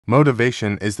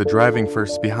Motivation is the driving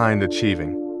force behind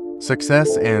achieving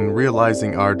success and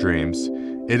realizing our dreams.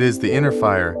 It is the inner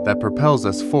fire that propels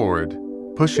us forward,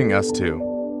 pushing us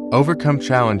to overcome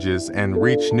challenges and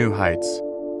reach new heights.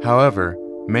 However,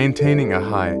 maintaining a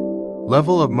high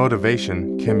level of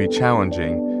motivation can be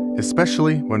challenging,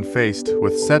 especially when faced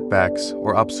with setbacks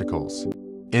or obstacles.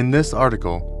 In this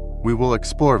article, we will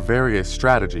explore various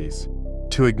strategies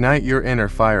to ignite your inner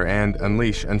fire and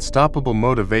unleash unstoppable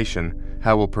motivation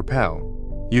that will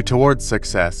propel you towards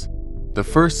success. The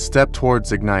first step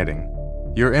towards igniting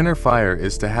your inner fire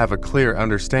is to have a clear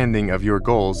understanding of your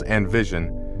goals and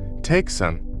vision. Take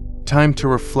some time to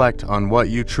reflect on what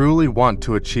you truly want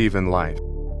to achieve in life.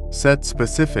 Set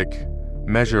specific,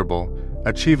 measurable,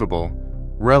 achievable,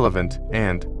 relevant,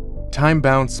 and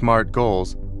time-bound SMART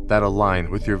goals that align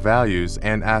with your values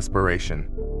and aspiration.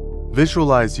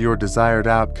 Visualize your desired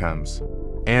outcomes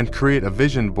and create a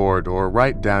vision board or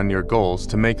write down your goals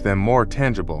to make them more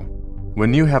tangible.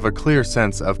 When you have a clear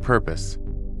sense of purpose,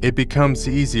 it becomes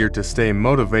easier to stay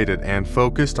motivated and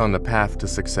focused on the path to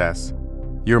success.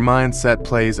 Your mindset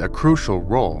plays a crucial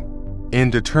role in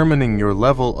determining your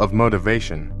level of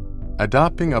motivation.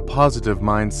 Adopting a positive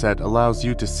mindset allows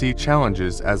you to see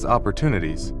challenges as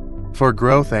opportunities for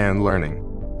growth and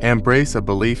learning. Embrace a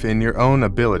belief in your own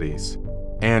abilities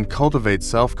and cultivate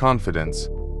self-confidence.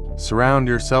 Surround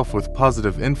yourself with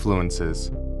positive influences,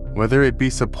 whether it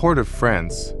be supportive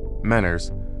friends,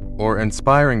 mentors, or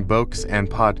inspiring books and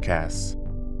podcasts.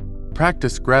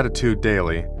 Practice gratitude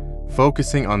daily,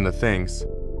 focusing on the things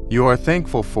you are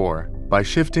thankful for. By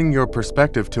shifting your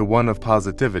perspective to one of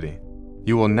positivity,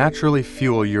 you will naturally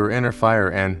fuel your inner fire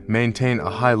and maintain a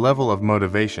high level of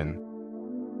motivation.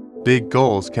 Big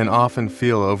goals can often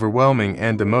feel overwhelming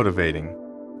and demotivating.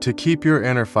 To keep your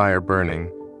inner fire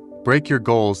burning, break your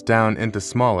goals down into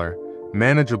smaller,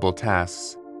 manageable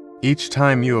tasks. Each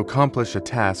time you accomplish a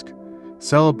task,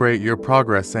 celebrate your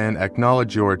progress and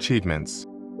acknowledge your achievements.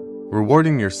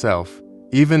 Rewarding yourself,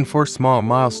 even for small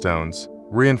milestones,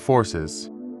 reinforces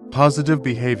positive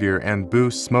behavior and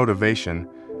boosts motivation.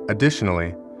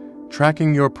 Additionally,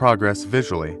 tracking your progress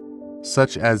visually,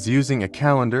 such as using a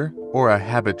calendar or a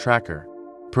habit tracker,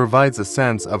 provides a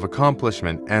sense of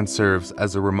accomplishment and serves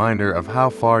as a reminder of how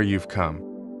far you've come.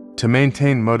 To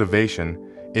maintain motivation,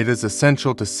 it is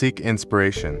essential to seek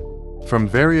inspiration from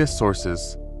various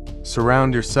sources.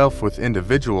 Surround yourself with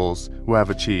individuals who have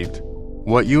achieved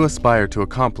what you aspire to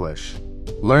accomplish.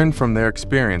 Learn from their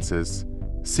experiences,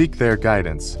 seek their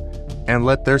guidance, and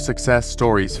let their success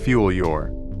stories fuel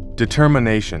your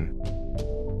determination.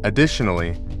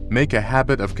 Additionally, make a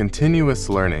habit of continuous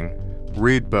learning.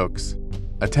 Read books,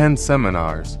 attend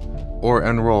seminars, or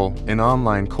enroll in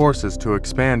online courses to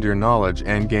expand your knowledge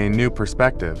and gain new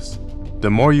perspectives. The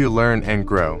more you learn and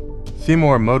grow, the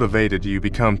more motivated you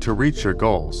become to reach your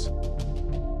goals.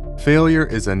 Failure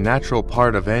is a natural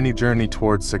part of any journey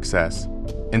towards success.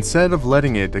 Instead of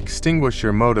letting it extinguish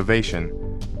your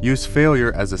motivation, use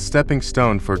failure as a stepping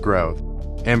stone for growth.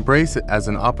 Embrace it as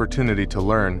an opportunity to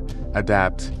learn,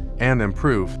 adapt, and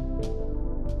improve.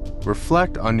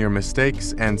 Reflect on your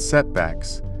mistakes and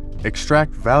setbacks,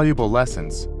 extract valuable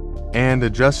lessons, and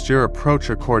adjust your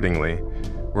approach accordingly.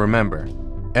 Remember,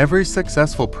 every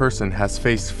successful person has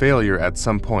faced failure at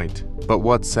some point, but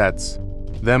what sets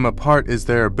them apart is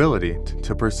their ability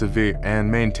to persevere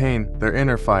and maintain their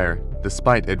inner fire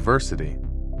despite adversity.